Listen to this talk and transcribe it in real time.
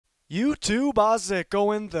YouTube, how's it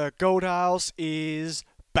going? The Goat House is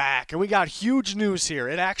back, and we got huge news here.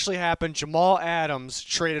 It actually happened. Jamal Adams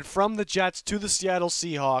traded from the Jets to the Seattle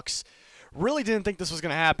Seahawks. Really didn't think this was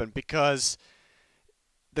going to happen because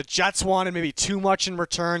the Jets wanted maybe too much in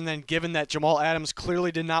return. Then given that Jamal Adams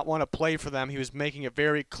clearly did not want to play for them, he was making it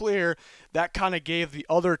very clear, that kind of gave the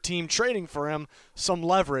other team trading for him some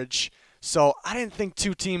leverage. So I didn't think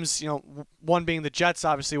two teams, one being the Jets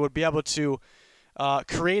obviously, would be able to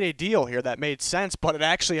create a deal here that made sense, but it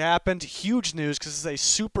actually happened. Huge news because it's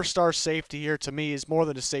a superstar safety here. To me, is more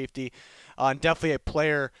than a safety, and definitely a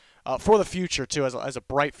player for the future too, as a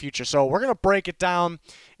bright future. So we're gonna break it down,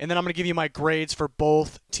 and then I'm gonna give you my grades for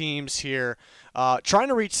both teams here. Trying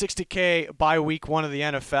to reach 60K by week 1 of the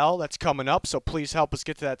NFL. That's coming up, so please help us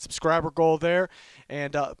get to that subscriber goal there,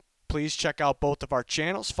 and please check out both of our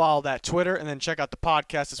channels. Follow that Twitter, and then check out the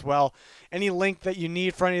podcast as well. Any link that you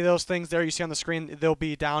need for any of those things there you see on the screen, they'll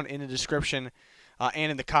be down in the description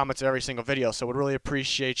and in the comments of every single video. So we'd really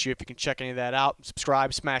appreciate you if you can check any of that out.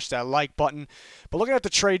 Subscribe, smash that like button. But looking at the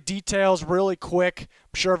trade details really quick,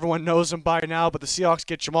 I'm sure everyone knows them by now, but the Seahawks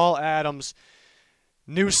get Jamal Adams,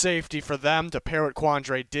 new safety for them to pair with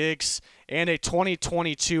Quandre Diggs, and a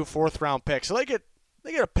 2022 4th-round pick. So they get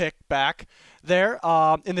a pick back there.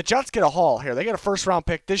 And the Jets get a haul here. They get a first-round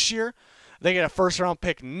pick this year. They get a first-round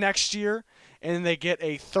pick next year. And they get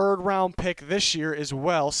a third-round pick this year as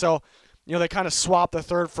well. So, they kind of swap the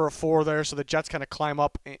third for a 4 there. So the Jets kind of climb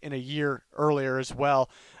up in a year earlier as well.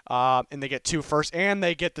 And they get 2 firsts. And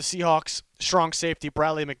they get the Seahawks strong safety,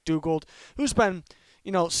 Bradley McDougald, who's been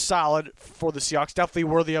solid for the Seahawks. Definitely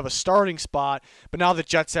worthy of a starting spot. But now the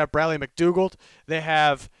Jets have Bradley McDougald. They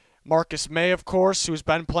have Marcus May, of course, who's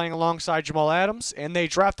been playing alongside Jamal Adams, and they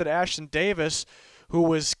drafted Ashton Davis, who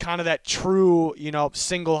was kind of that true,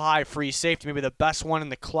 single high free safety, maybe the best one in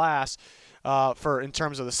the class in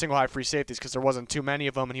terms of the single high free safeties, because there wasn't too many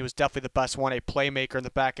of them, and he was definitely the best one, a playmaker in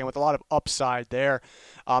the back end with a lot of upside there.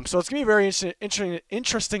 So it's going to be very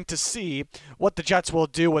interesting to see what the Jets will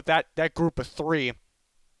do with that group of 3.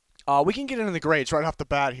 We can get into the grades right off the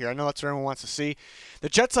bat here. I know that's what everyone wants to see. The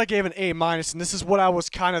Jets, I gave an A-, and this is what I was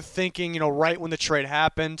kind of thinking, right when the trade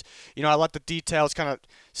happened. I let the details kind of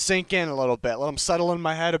sink in a little bit, let them settle in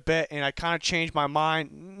my head a bit, and I kind of changed my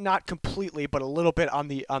mind, not completely, but a little bit on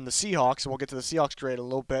the Seahawks, and we'll get to the Seahawks grade a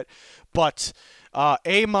little bit. But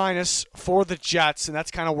A- for the Jets, and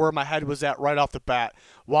that's kind of where my head was at right off the bat.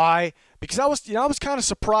 Why? Because I was kind of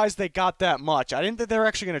surprised they got that much. I didn't think they were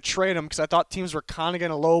actually going to trade them because I thought teams were kind of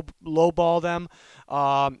going to lowball them.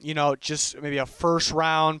 Just maybe a first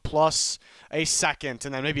round plus a second,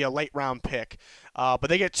 and then maybe a late round pick. But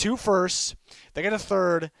they get 2 firsts, they get a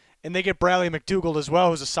third, and they get Bradley McDougald as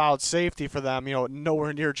well, who's a solid safety for them.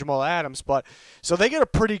 Nowhere near Jamal Adams, but so they get a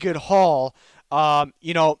pretty good haul. And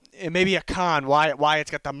maybe a con why it's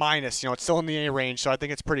got the minus. It's still in the A range, so I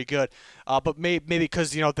think it's pretty good. But maybe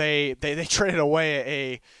because they traded away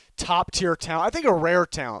a top tier talent. I think a rare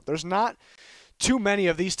talent. There's not too many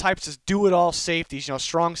of these types of do-it-all safeties.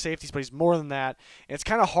 Strong safeties, but he's more than that. And it's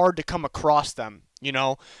kind of hard to come across them. You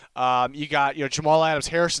got Jamal Adams,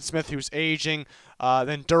 Harrison Smith, who's aging.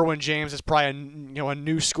 Then Derwin James is probably a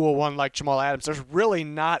new school one like Jamal Adams. There's really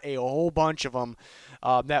not a whole bunch of them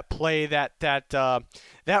that play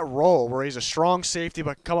that role where he's a strong safety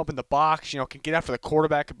but can come up in the box. Can get after the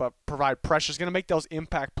quarterback but provide pressure. He's going to make those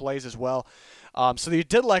impact plays as well. So you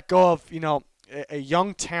did let go of a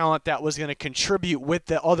young talent that was going to contribute with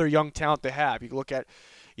the other young talent they have. You look at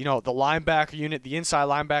the linebacker unit, the inside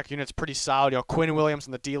linebacker unit's pretty solid. Quinn Williams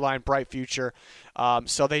in the D-line, bright future.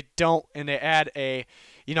 So they add a,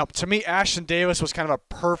 to me, Ashton Davis was kind of a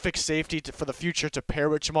perfect safety for the future to pair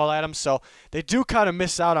with Jamal Adams. So they do kind of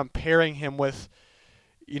miss out on pairing him with,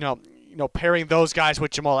 pairing those guys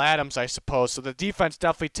with Jamal Adams, I suppose. So the defense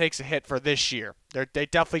definitely takes a hit for this year. They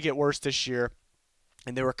definitely get worse this year.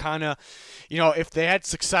 And they were kind of, if they had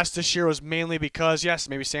success this year, it was mainly because, yes,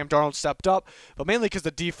 maybe Sam Darnold stepped up, but mainly because the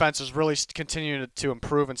defense is really continuing to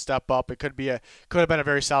improve and step up. It could have been a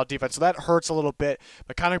very solid defense. So that hurts a little bit.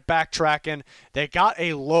 But kind of backtracking, they got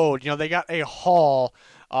a load. They got a haul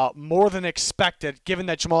more than expected, given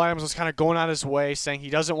that Jamal Adams was kind of going on his way, saying he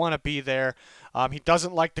doesn't want to be there. He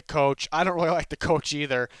doesn't like the coach. I don't really like the coach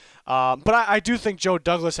either. But I do think Joe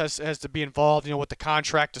Douglas has to be involved, with the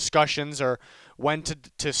contract discussions or when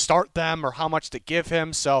to start them or how much to give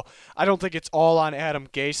him. So I don't think it's all on Adam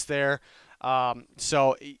Gase there.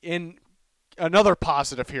 So in another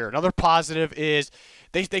positive here, another positive is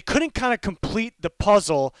they couldn't kind of complete the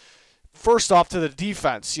puzzle. First off, to the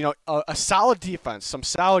defense, a solid defense, some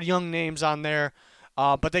solid young names on there.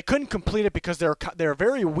 but they couldn't complete it because they're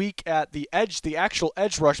very weak at the actual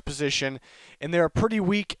edge rush position, and they're pretty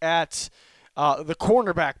weak at the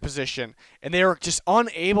cornerback position, and they were just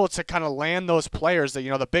unable to kind of land those players. That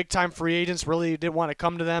the big time free agents really didn't want to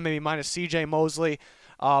come to them. Maybe minus C.J. Mosley.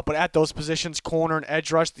 But at those positions, corner and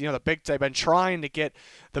edge rush, they've been trying to get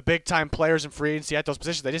the big-time players in free agency at those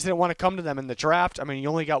positions. They just didn't want to come to them in the draft. I mean, you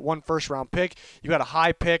only got one first-round pick. You got a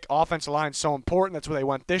high pick. Offensive line is so important. That's where they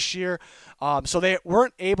went this year. So they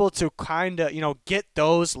weren't able to kind of, get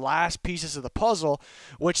those last pieces of the puzzle,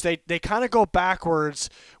 which they kind of go backwards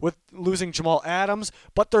with losing Jamal Adams,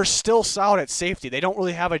 but they're still solid at safety. They don't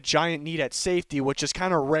really have a giant need at safety, which is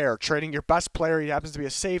kind of rare. Trading your best player, he happens to be a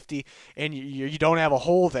safety, and you don't have a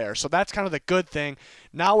hole there. So that's kind of the good thing.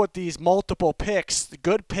 Now with these multiple picks, the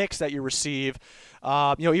good picks that you receive,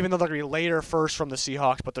 even though they're going to be later first from the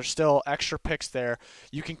Seahawks, but there's still extra picks there,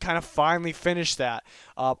 you can kind of finally finish that.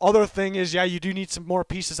 Other thing is, you do need some more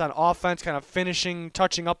pieces on offense, kind of finishing,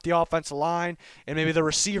 touching up the offensive line, and maybe the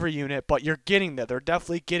receiver unit, but you're getting there. They're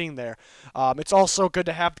definitely getting there. It's also good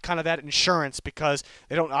to have kind of that insurance because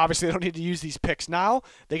they don't need to use these picks now.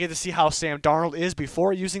 They get to see how Sam Darnold is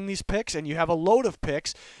before using these picks, and you have a load of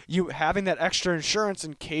picks. You having that extra insurance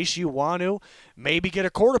in case you want to maybe get a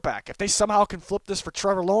quarterback. If they somehow can flip this for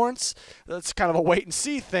Trevor Lawrence, that's kind of a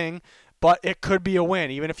wait-and-see thing, but it could be a win.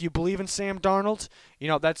 Even if you believe in Sam Darnold,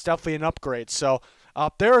 that's definitely an upgrade. So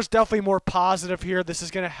there is definitely more positive here. This is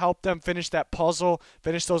going to help them finish that puzzle,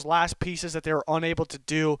 finish those last pieces that they were unable to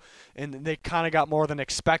do, and they kind of got more than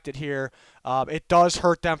expected here. It does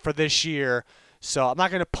hurt them for this year, so I'm not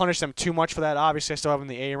going to punish them too much for that. Obviously, I still have them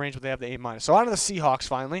in the A range, but they have the A-. So on to the Seahawks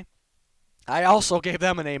finally. I also gave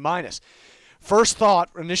them an A-.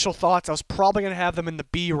 Initial thoughts, I was probably going to have them in the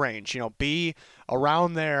B range, B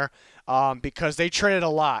around there, because they traded a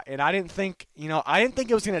lot, and I didn't think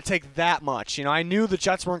it was going to take that much. I knew the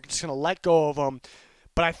Jets weren't just going to let go of them,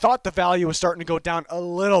 but I thought the value was starting to go down a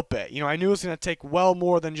little bit. I knew it was going to take well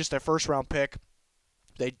more than just a first-round pick.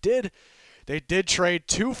 They did trade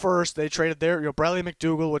 2 firsts. They traded their Bradley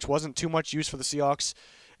McDougald, which wasn't too much use for the Seahawks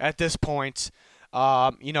at this point.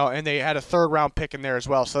 And they had a 3rd-round pick in there as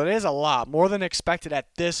well. So it is a lot, more than expected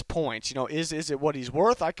at this point. Is it what he's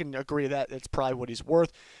worth? I can agree that it's probably what he's worth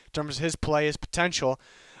in terms of his play, his potential.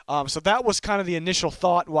 So that was kind of the initial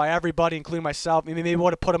thought why everybody, including myself, maybe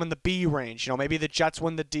would have put him in the B range. Maybe the Jets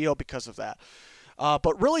win the deal because of that.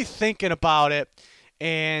 But really thinking about it,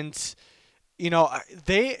 and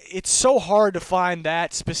it's so hard to find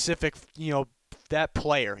that specific, that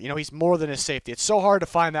player. He's more than a safety. It's so hard to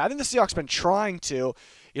find that. I think the Seahawks have been trying to.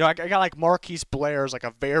 I got like Marquise Blair's like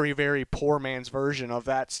a very, very poor man's version of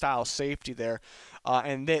that style safety there.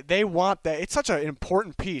 And they want that. It's such an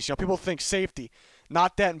important piece. People think safety,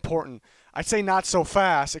 not that important. I'd say not so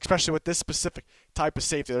fast, especially with this specific type of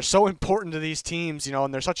safety. They're so important to these teams,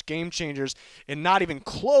 and they're such game changers, and not even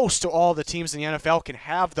close to all the teams in the NFL can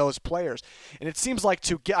have those players. And it seems like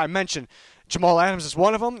I mentioned Jamal Adams is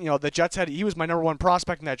one of them. The Jets he was my number 1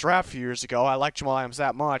 prospect in that draft a few years ago. I like Jamal Adams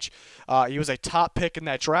that much. He was a top pick in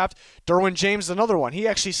that draft. Derwin James is another one. He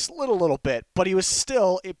actually slid a little bit, but he was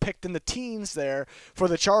still picked in the teens there for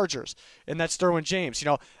the Chargers, and that's Derwin James.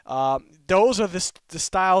 Those are the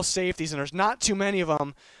style safeties, and there's not too many of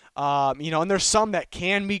them. And there's some that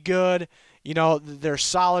can be good. They're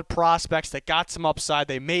solid prospects that got some upside.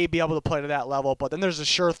 They may be able to play to that level, but then there's a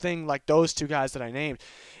sure thing like those 2 guys that I named.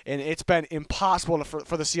 And it's been impossible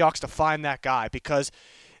for the Seahawks to find that guy because,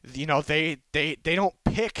 they don't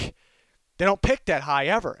pick that high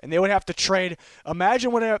ever. And they would have to trade.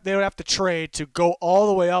 Imagine what they would have to trade to go all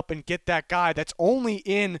the way up and get that guy that's only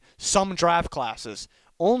in some draft classes,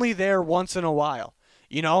 only there once in a while.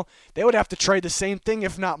 They would have to trade the same thing,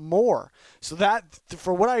 if not more. So that,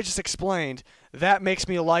 for what I just explained, that makes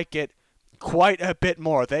me like it quite a bit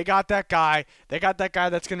more. They got that guy. They got that guy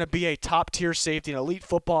that's going to be a top-tier safety, an elite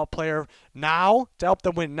football player now to help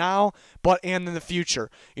them win now, and in the future.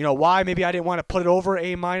 Why? Maybe I didn't want to put it over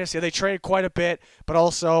A-. Yeah, they traded quite a bit, but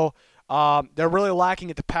also they're really lacking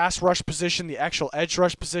at the pass rush position, the actual edge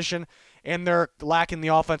rush position, and they're lacking the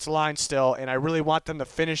offensive line still, and I really want them to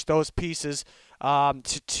finish those pieces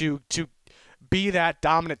to be that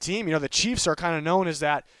dominant team. The Chiefs are kind of known as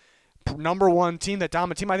that number 1 team, that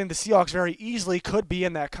dominant team. I think the Seahawks very easily could be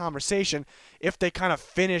in that conversation if they kind of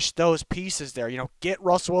finish those pieces there. Get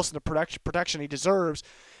Russell Wilson the protection he deserves,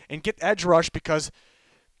 and get edge rush because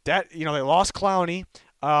that they lost Clowney,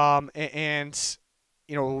 and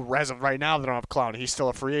as of right now they don't have Clowney. He's still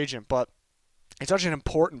a free agent, but it's such an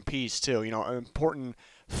important piece too. An important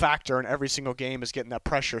factor in every single game is getting that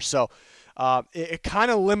pressure. So it kind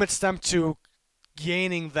of limits them to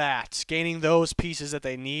gaining those pieces that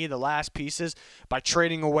they need, the last pieces, by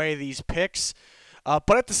trading away these picks.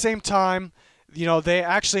 But at the same time, they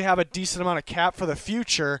actually have a decent amount of cap for the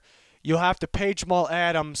future. You'll have to pay Jamal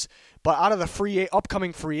Adams, but out of the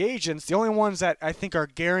upcoming free agents, the only ones that I think are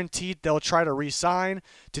guaranteed they'll try to re-sign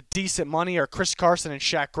to decent money are Chris Carson and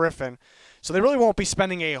Shaq Griffin. So they really won't be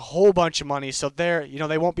spending a whole bunch of money. So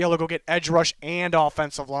they won't be able to go get edge rush and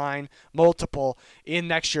offensive line, multiple, in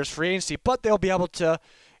next year's free agency. But they'll be able to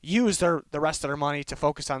use the rest of their money to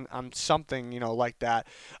focus on something, like that.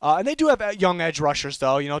 And they do have young edge rushers,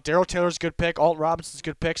 though. Darryl Taylor's a good pick. Alton Robinson's a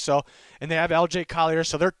good pick. And they have L.J. Collier.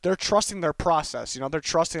 So they're trusting their process. They're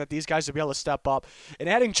trusting that these guys will be able to step up. And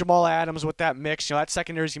adding Jamal Adams with that mix, that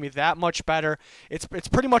secondary is going to be that much better. It's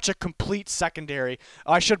pretty much a complete secondary.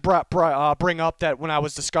 I should bring up that when I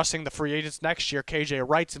was discussing the free agents next year, KJ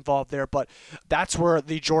Wright's involved there. But that's where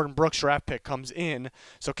the Jordan Brooks draft pick comes in.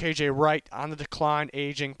 So KJ Wright on the decline,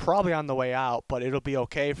 aging, probably on the way out, but it'll be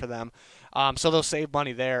okay for them. So they'll save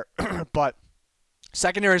money there. But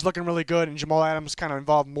secondary is looking really good, and Jamal Adams kind of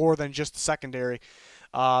involved more than just the secondary.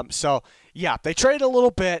 So, yeah, they traded a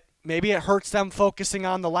little bit. Maybe it hurts them focusing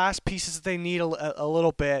on the last pieces that they need a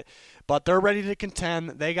little bit, but they're ready to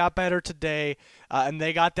contend. They got better today, and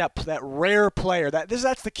they got that rare player.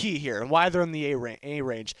 That's the key here and why they're in the A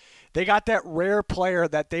range. They got that rare player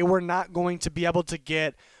that they were not going to be able to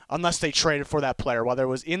get unless they traded for that player, whether it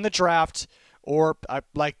was in the draft or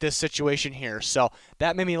like this situation here. So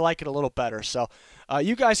that made me like it a little better. So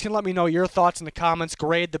you guys can let me know your thoughts in the comments.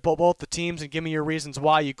 Grade both the teams and give me your reasons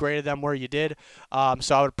why you graded them where you did.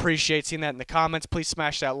 So I would appreciate seeing that in the comments. Please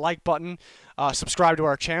smash that like button. Subscribe to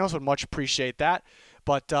our channels. Would much appreciate that.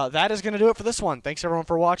 But that is going to do it for this one. Thanks, everyone,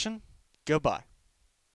 for watching. Goodbye.